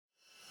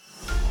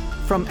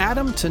From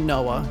Adam to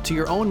Noah to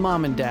your own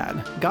mom and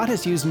dad, God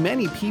has used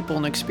many people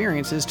and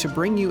experiences to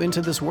bring you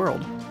into this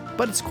world.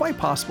 But it's quite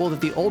possible that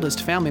the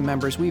oldest family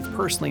members we've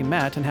personally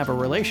met and have a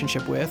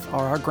relationship with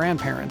are our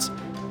grandparents.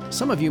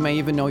 Some of you may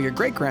even know your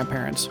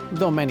great-grandparents,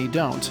 though many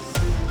don't.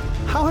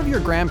 How have your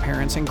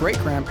grandparents and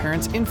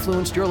great-grandparents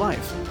influenced your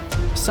life?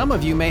 Some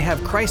of you may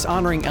have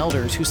Christ-honoring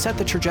elders who set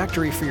the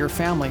trajectory for your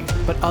family,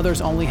 but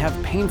others only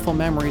have painful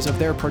memories of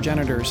their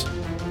progenitors.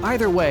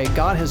 Either way,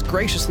 God has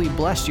graciously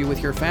blessed you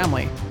with your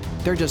family.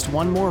 They're just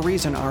one more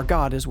reason our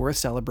God is worth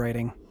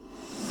celebrating.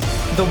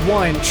 The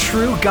one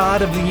true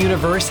God of the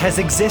universe has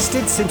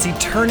existed since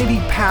eternity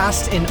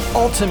past in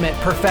ultimate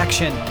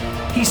perfection.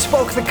 He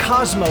spoke the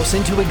cosmos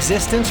into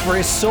existence for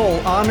his sole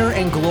honor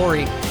and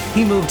glory.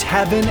 He moved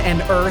heaven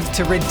and earth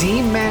to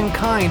redeem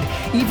mankind,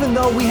 even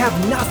though we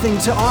have nothing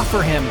to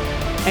offer him.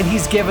 And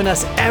he's given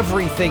us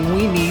everything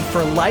we need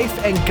for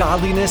life and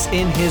godliness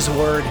in his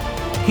word.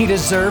 He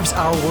deserves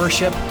our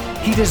worship.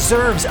 He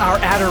deserves our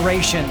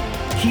adoration.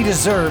 He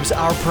deserves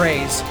our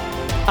praise.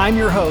 I'm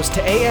your host,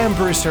 A.M.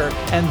 Brewster,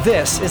 and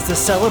this is the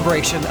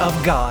celebration of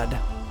God.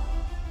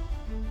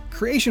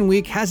 Creation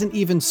Week hasn't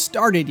even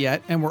started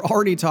yet, and we're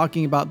already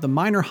talking about the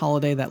minor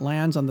holiday that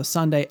lands on the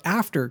Sunday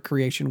after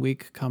Creation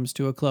Week comes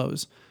to a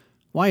close.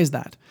 Why is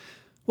that?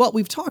 Well,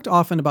 we've talked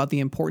often about the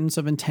importance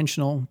of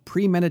intentional,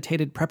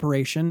 premeditated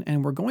preparation,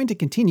 and we're going to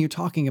continue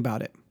talking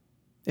about it.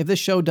 If this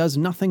show does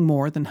nothing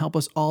more than help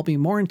us all be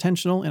more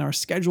intentional in our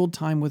scheduled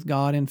time with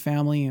God and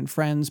family and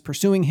friends,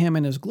 pursuing Him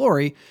and His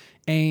glory,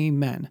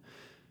 amen.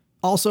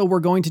 Also, we're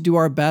going to do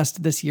our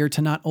best this year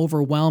to not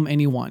overwhelm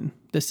anyone.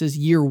 This is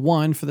year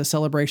one for the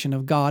celebration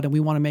of God, and we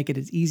want to make it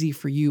as easy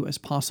for you as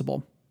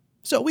possible.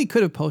 So we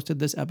could have posted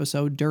this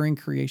episode during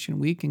Creation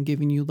Week and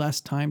given you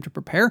less time to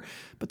prepare,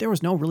 but there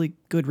was no really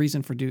good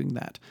reason for doing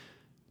that.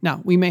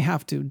 Now, we may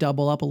have to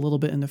double up a little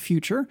bit in the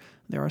future.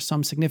 There are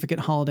some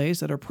significant holidays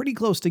that are pretty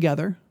close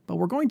together, but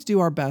we're going to do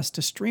our best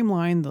to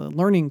streamline the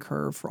learning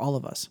curve for all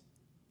of us.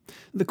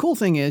 The cool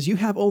thing is you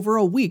have over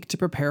a week to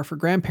prepare for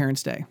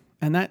Grandparents' Day,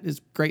 and that is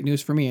great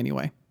news for me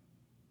anyway.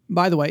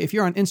 By the way, if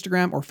you're on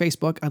Instagram or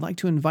Facebook, I'd like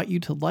to invite you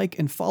to like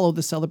and follow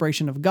the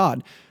celebration of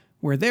God.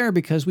 We're there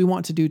because we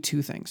want to do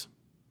two things.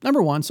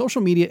 Number one,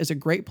 social media is a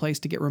great place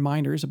to get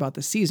reminders about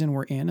the season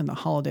we're in and the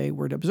holiday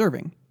we're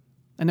observing.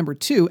 And number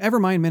two,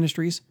 Evermind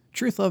Ministries,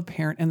 Truth Love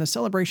Parent, and the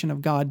Celebration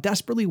of God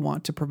desperately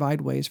want to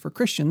provide ways for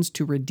Christians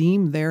to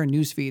redeem their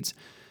news feeds.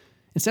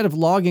 Instead of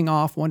logging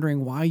off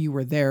wondering why you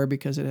were there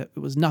because it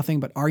was nothing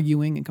but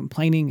arguing and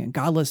complaining and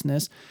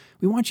godlessness,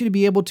 we want you to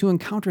be able to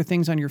encounter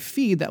things on your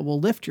feed that will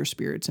lift your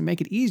spirits and make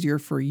it easier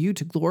for you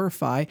to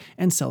glorify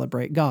and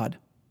celebrate God.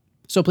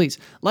 So please,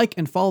 like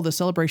and follow the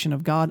Celebration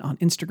of God on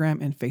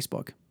Instagram and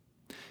Facebook.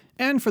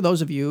 And for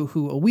those of you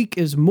who a week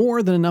is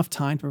more than enough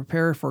time to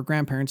prepare for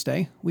Grandparents'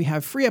 Day, we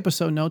have free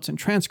episode notes and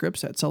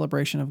transcripts at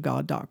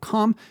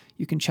celebrationofgod.com.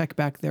 You can check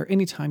back there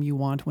anytime you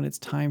want when it's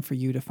time for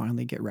you to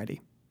finally get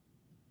ready.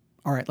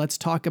 All right, let's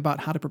talk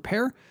about how to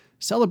prepare,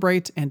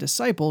 celebrate, and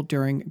disciple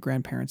during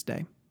Grandparents'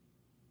 Day.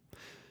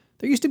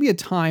 There used to be a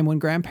time when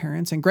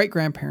grandparents and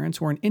great-grandparents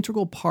were an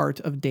integral part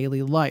of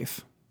daily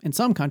life. In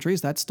some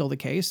countries, that's still the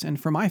case, and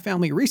for my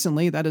family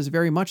recently, that is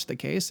very much the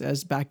case,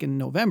 as back in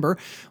November,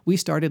 we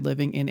started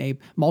living in a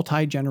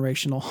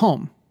multi-generational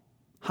home.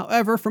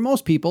 However, for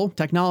most people,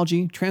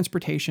 technology,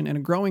 transportation, and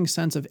a growing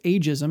sense of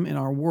ageism in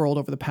our world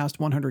over the past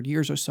 100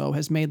 years or so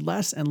has made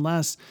less and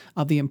less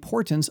of the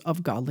importance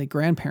of godly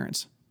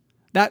grandparents.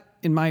 That,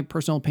 in my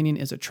personal opinion,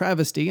 is a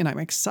travesty, and I'm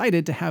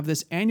excited to have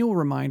this annual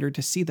reminder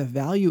to see the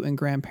value in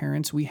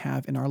grandparents we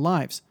have in our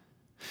lives.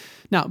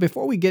 Now,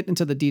 before we get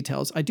into the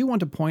details, I do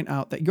want to point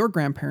out that your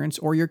grandparents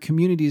or your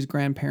community's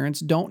grandparents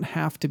don't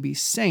have to be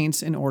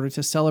saints in order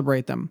to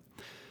celebrate them.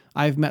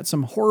 I've met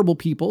some horrible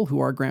people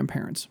who are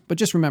grandparents, but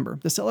just remember,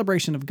 the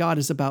celebration of God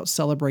is about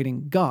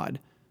celebrating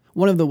God.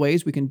 One of the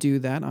ways we can do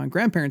that on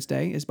Grandparents'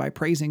 Day is by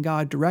praising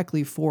God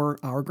directly for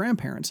our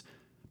grandparents,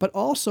 but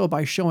also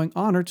by showing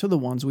honor to the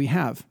ones we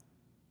have.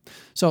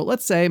 So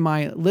let's say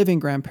my living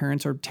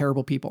grandparents are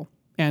terrible people.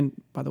 And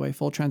by the way,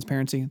 full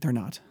transparency, they're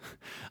not.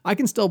 I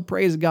can still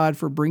praise God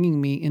for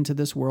bringing me into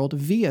this world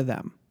via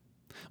them.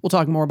 We'll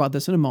talk more about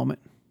this in a moment,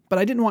 but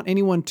I didn't want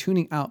anyone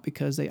tuning out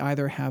because they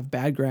either have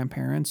bad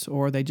grandparents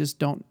or they just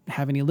don't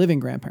have any living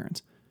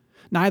grandparents.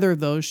 Neither of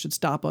those should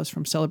stop us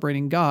from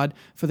celebrating God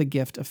for the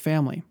gift of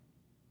family.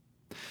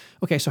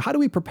 Okay, so how do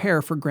we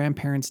prepare for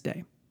Grandparents'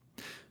 Day?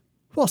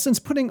 Well, since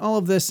putting all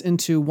of this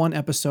into one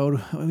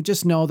episode,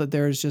 just know that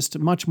there's just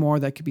much more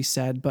that could be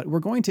said, but we're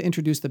going to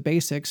introduce the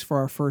basics for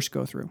our first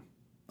go-through.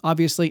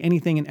 Obviously,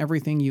 anything and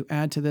everything you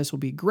add to this will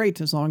be great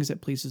as long as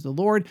it pleases the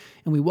Lord,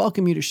 and we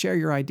welcome you to share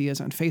your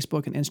ideas on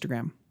Facebook and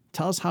Instagram.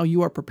 Tell us how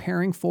you are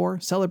preparing for,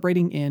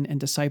 celebrating in, and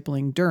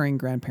discipling during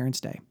Grandparents'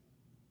 Day.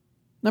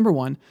 Number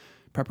one,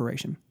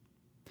 preparation.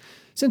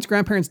 Since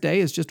Grandparents' Day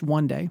is just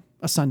one day,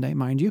 a Sunday,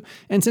 mind you,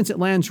 and since it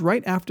lands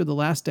right after the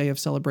last day of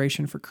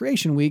celebration for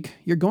Creation Week,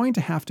 you're going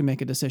to have to make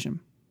a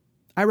decision.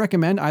 I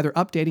recommend either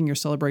updating your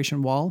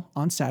celebration wall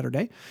on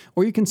Saturday,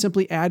 or you can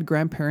simply add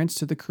grandparents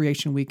to the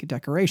Creation Week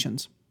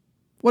decorations.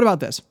 What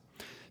about this?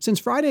 Since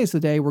Friday is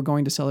the day we're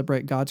going to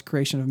celebrate God's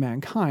creation of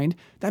mankind,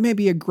 that may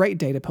be a great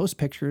day to post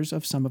pictures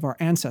of some of our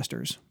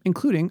ancestors,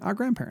 including our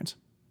grandparents.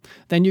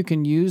 Then you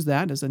can use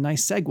that as a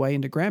nice segue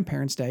into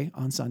Grandparents' Day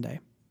on Sunday.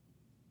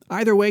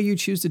 Either way you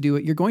choose to do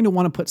it, you're going to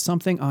want to put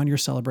something on your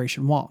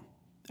celebration wall.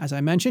 As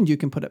I mentioned, you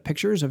can put up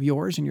pictures of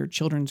yours and your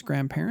children's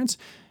grandparents.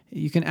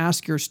 You can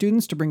ask your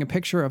students to bring a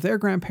picture of their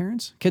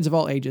grandparents. Kids of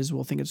all ages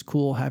will think it's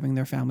cool having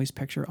their family's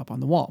picture up on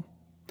the wall.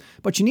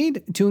 But you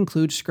need to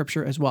include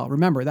scripture as well.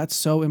 Remember, that's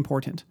so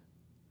important.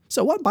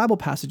 So what Bible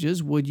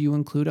passages would you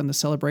include on the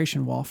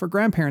celebration wall for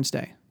Grandparents'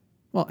 Day?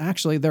 Well,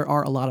 actually, there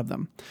are a lot of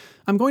them.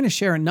 I'm going to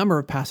share a number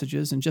of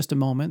passages in just a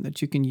moment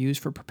that you can use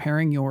for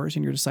preparing yours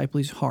and your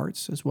disciples'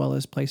 hearts, as well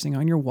as placing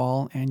on your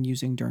wall and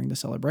using during the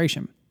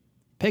celebration.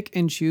 Pick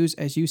and choose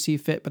as you see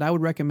fit, but I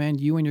would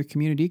recommend you and your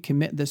community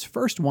commit this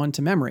first one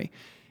to memory.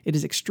 It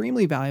is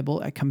extremely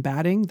valuable at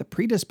combating the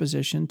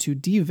predisposition to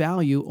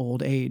devalue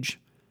old age.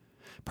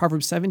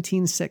 Proverbs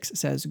 17:6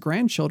 says,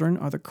 "Grandchildren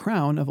are the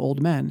crown of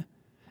old men,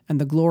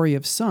 and the glory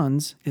of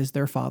sons is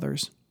their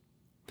fathers."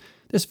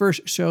 This verse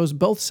shows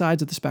both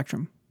sides of the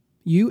spectrum.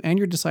 You and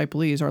your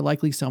disciples are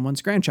likely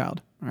someone's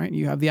grandchild. All right?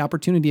 You have the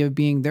opportunity of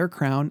being their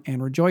crown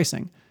and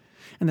rejoicing.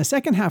 And the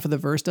second half of the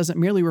verse doesn't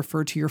merely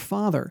refer to your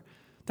father.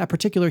 That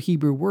particular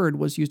Hebrew word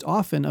was used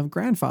often of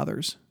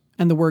grandfathers,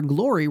 and the word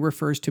glory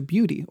refers to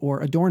beauty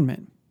or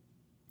adornment.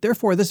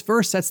 Therefore, this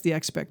verse sets the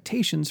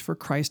expectations for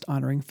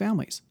Christ-honoring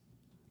families.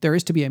 There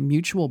is to be a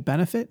mutual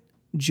benefit,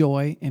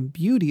 joy, and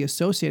beauty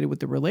associated with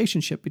the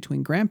relationship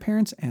between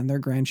grandparents and their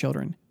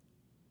grandchildren.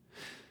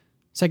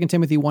 2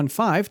 Timothy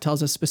 1:5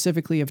 tells us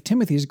specifically of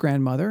Timothy's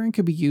grandmother and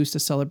could be used to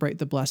celebrate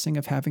the blessing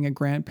of having a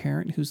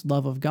grandparent whose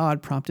love of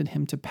God prompted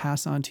him to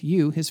pass on to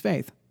you his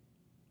faith.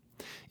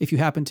 If you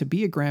happen to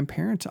be a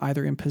grandparent,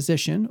 either in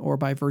position or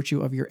by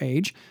virtue of your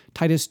age,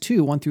 Titus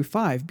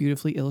 2:1-5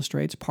 beautifully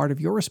illustrates part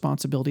of your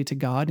responsibility to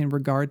God in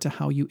regard to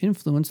how you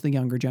influence the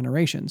younger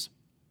generations.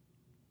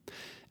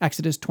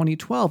 Exodus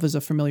 20:12 is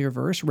a familiar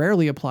verse,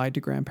 rarely applied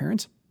to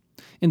grandparents.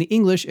 In the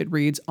English, it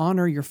reads,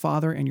 "Honor your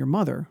father and your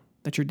mother,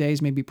 that your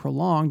days may be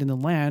prolonged in the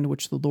land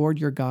which the Lord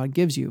your God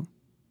gives you."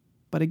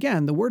 But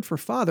again, the word for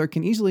father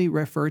can easily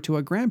refer to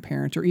a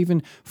grandparent or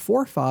even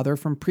forefather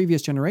from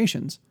previous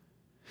generations.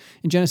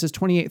 In Genesis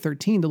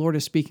 28:13, the Lord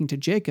is speaking to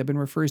Jacob and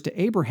refers to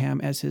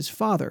Abraham as his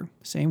father,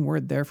 same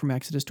word there from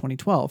Exodus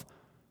 20:12.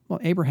 Well,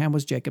 Abraham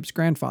was Jacob's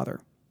grandfather.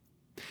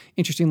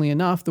 Interestingly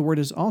enough, the word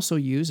is also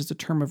used as a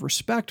term of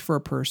respect for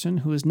a person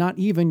who is not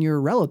even your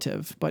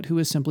relative, but who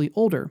is simply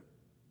older.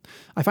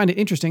 I find it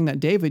interesting that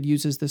David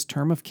uses this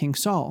term of King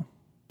Saul.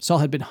 Saul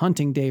had been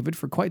hunting David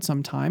for quite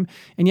some time,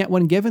 and yet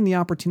when given the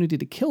opportunity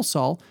to kill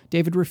Saul,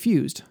 David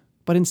refused,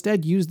 but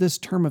instead used this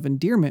term of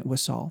endearment with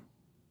Saul.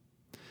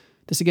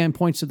 This again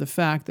points to the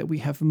fact that we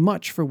have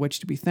much for which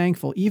to be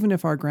thankful, even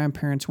if our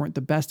grandparents weren't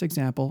the best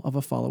example of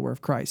a follower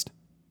of Christ.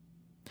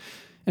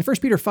 And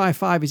 1 Peter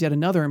 5:5 is yet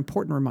another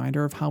important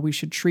reminder of how we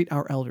should treat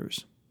our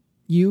elders.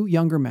 You,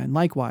 younger men,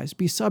 likewise,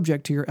 be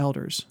subject to your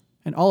elders,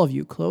 and all of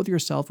you clothe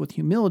yourself with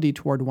humility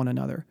toward one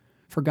another,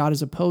 for God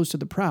is opposed to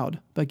the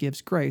proud, but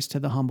gives grace to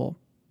the humble.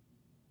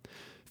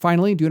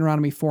 Finally,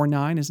 Deuteronomy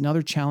 4:9 is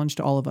another challenge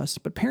to all of us,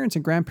 but parents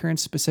and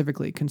grandparents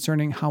specifically,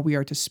 concerning how we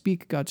are to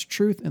speak God's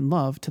truth and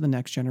love to the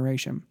next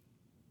generation.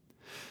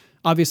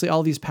 Obviously,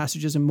 all these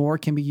passages and more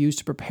can be used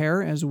to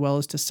prepare as well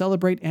as to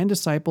celebrate and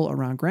disciple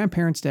around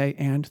Grandparents' Day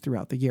and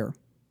throughout the year.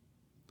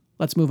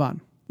 Let's move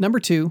on. Number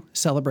 2,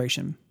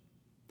 celebration.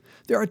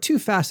 There are two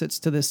facets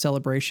to this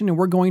celebration, and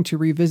we're going to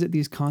revisit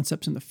these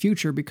concepts in the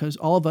future because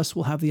all of us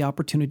will have the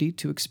opportunity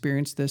to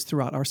experience this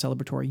throughout our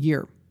celebratory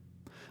year.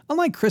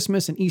 Unlike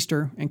Christmas and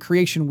Easter and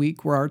Creation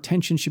Week, where our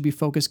attention should be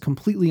focused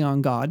completely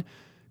on God,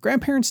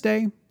 Grandparents'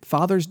 Day,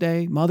 Father's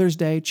Day, Mother's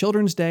Day,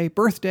 Children's Day,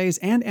 birthdays,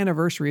 and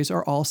anniversaries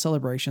are all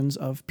celebrations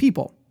of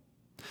people.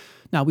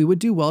 Now, we would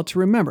do well to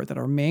remember that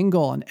our main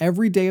goal on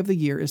every day of the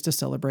year is to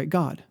celebrate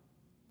God.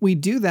 We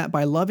do that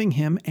by loving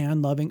Him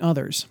and loving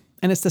others.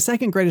 And it's the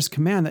second greatest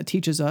command that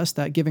teaches us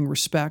that giving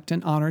respect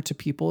and honor to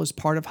people is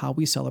part of how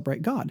we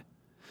celebrate God.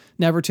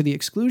 Never to the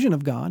exclusion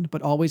of God,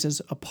 but always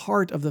as a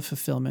part of the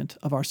fulfillment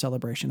of our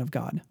celebration of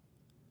God.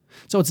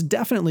 So it's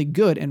definitely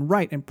good and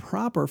right and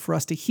proper for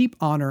us to heap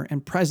honor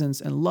and presence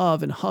and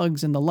love and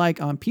hugs and the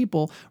like on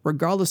people,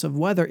 regardless of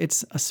whether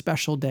it's a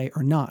special day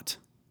or not.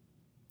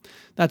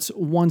 That's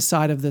one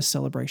side of this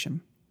celebration.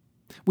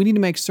 We need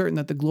to make certain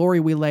that the glory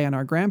we lay on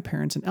our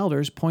grandparents and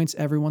elders points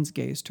everyone's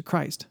gaze to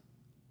Christ.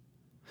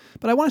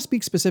 But I want to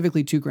speak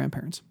specifically to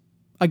grandparents.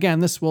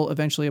 Again, this will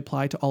eventually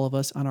apply to all of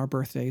us on our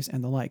birthdays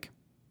and the like.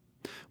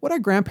 What are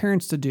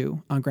grandparents to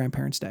do on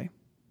Grandparents' Day?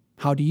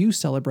 How do you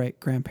celebrate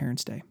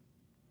Grandparents' Day?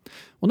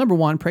 Well, number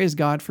 1, praise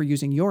God for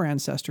using your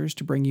ancestors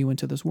to bring you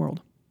into this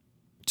world.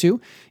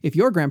 2, if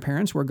your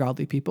grandparents were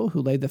godly people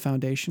who laid the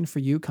foundation for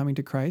you coming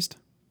to Christ,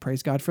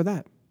 praise God for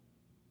that.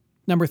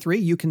 Number 3,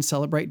 you can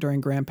celebrate during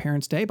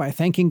Grandparents' Day by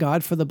thanking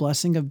God for the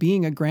blessing of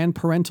being a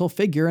grandparental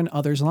figure in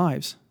others'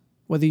 lives.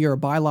 Whether you're a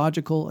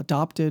biological,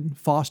 adopted,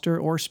 foster,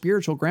 or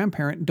spiritual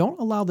grandparent, don't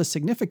allow the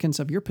significance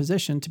of your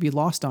position to be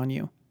lost on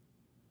you.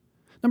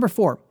 Number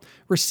 4,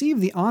 receive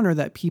the honor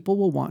that people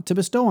will want to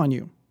bestow on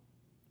you.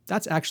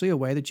 That's actually a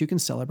way that you can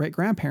celebrate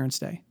Grandparents'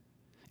 Day.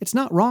 It's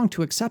not wrong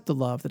to accept the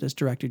love that is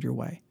directed your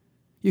way.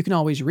 You can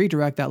always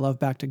redirect that love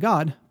back to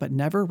God, but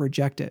never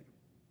reject it.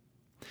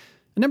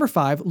 And number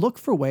 5, look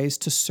for ways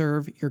to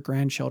serve your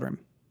grandchildren.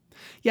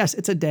 Yes,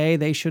 it's a day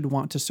they should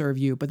want to serve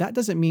you, but that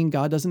doesn't mean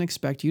God doesn't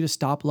expect you to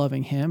stop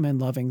loving Him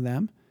and loving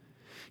them.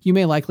 You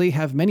may likely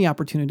have many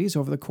opportunities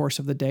over the course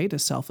of the day to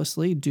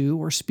selflessly do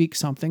or speak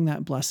something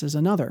that blesses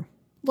another.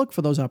 Look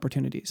for those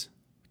opportunities.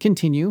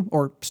 Continue,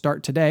 or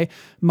start today,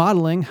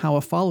 modeling how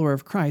a follower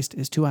of Christ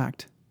is to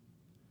act.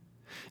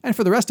 And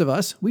for the rest of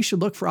us, we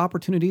should look for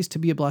opportunities to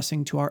be a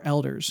blessing to our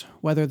elders,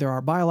 whether they're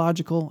our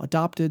biological,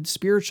 adopted,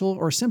 spiritual,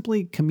 or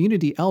simply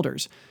community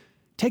elders.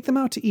 Take them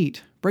out to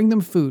eat, bring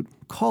them food,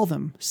 call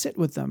them, sit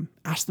with them,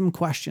 ask them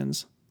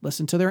questions,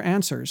 listen to their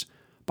answers,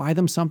 buy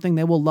them something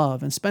they will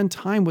love, and spend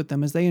time with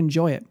them as they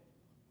enjoy it.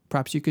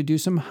 Perhaps you could do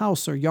some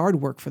house or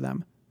yard work for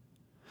them.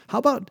 How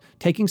about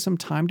taking some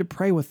time to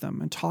pray with them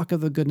and talk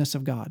of the goodness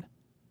of God?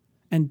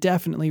 And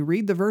definitely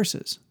read the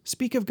verses.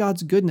 Speak of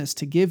God's goodness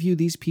to give you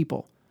these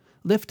people.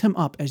 Lift Him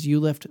up as you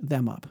lift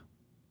them up.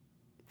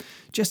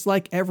 Just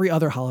like every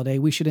other holiday,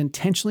 we should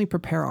intentionally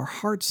prepare our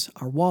hearts,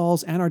 our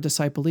walls, and our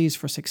disciplees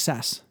for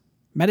success.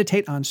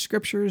 Meditate on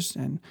scriptures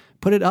and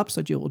put it up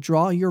so that you will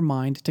draw your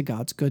mind to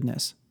God's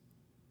goodness.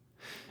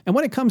 And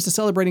when it comes to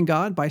celebrating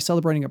God by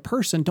celebrating a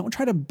person, don't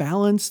try to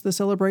balance the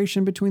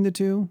celebration between the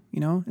two.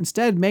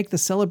 Instead, make the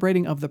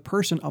celebrating of the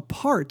person a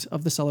part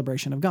of the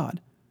celebration of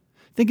God.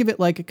 Think of it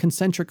like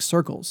concentric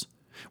circles.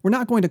 We're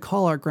not going to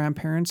call our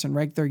grandparents and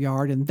rake their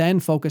yard and then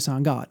focus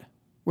on God.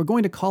 We're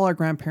going to call our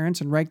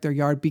grandparents and rake their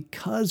yard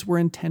because we're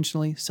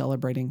intentionally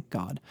celebrating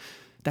God.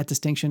 That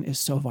distinction is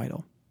so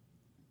vital.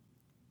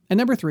 And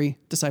number 3,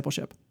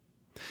 discipleship.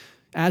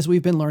 As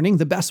we've been learning,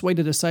 the best way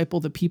to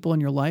disciple the people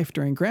in your life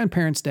during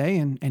Grandparents' Day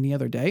and any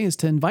other day is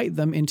to invite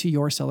them into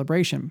your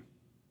celebration.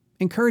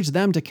 Encourage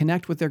them to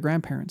connect with their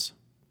grandparents.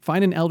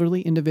 Find an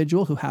elderly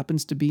individual who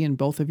happens to be in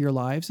both of your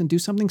lives and do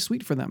something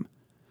sweet for them.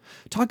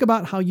 Talk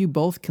about how you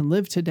both can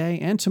live today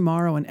and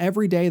tomorrow and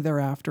every day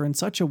thereafter in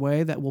such a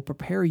way that will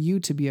prepare you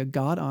to be a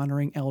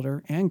God-honoring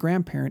elder and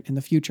grandparent in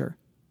the future.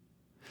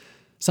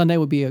 Sunday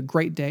would be a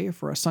great day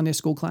for a Sunday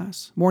school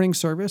class, morning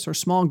service, or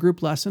small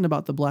group lesson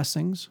about the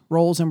blessings,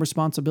 roles, and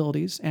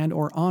responsibilities and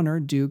or honor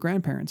due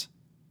grandparents.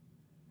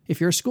 If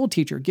you're a school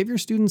teacher, give your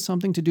students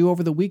something to do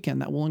over the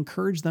weekend that will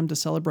encourage them to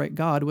celebrate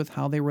God with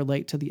how they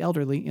relate to the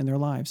elderly in their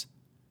lives.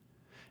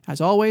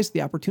 As always,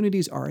 the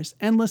opportunities are as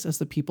endless as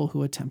the people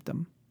who attempt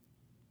them.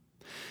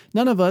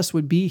 None of us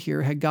would be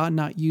here had God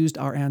not used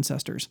our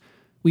ancestors.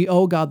 We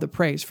owe God the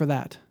praise for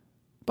that.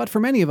 But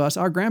for many of us,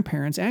 our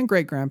grandparents and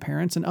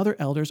great-grandparents and other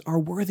elders are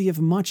worthy of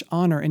much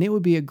honor, and it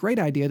would be a great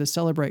idea to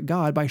celebrate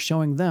God by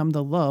showing them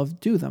the love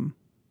due them.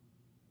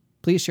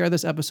 Please share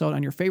this episode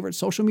on your favorite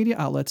social media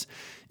outlets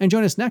and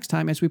join us next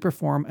time as we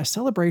perform a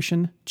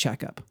celebration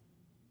checkup.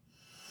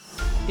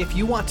 If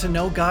you want to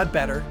know God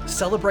better,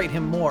 celebrate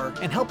Him more,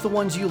 and help the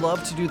ones you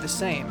love to do the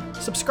same,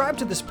 subscribe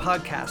to this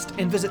podcast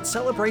and visit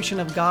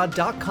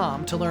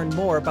celebrationofgod.com to learn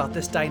more about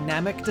this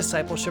dynamic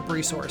discipleship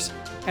resource.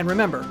 And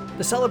remember,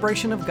 the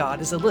Celebration of God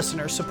is a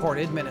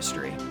listener-supported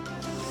ministry.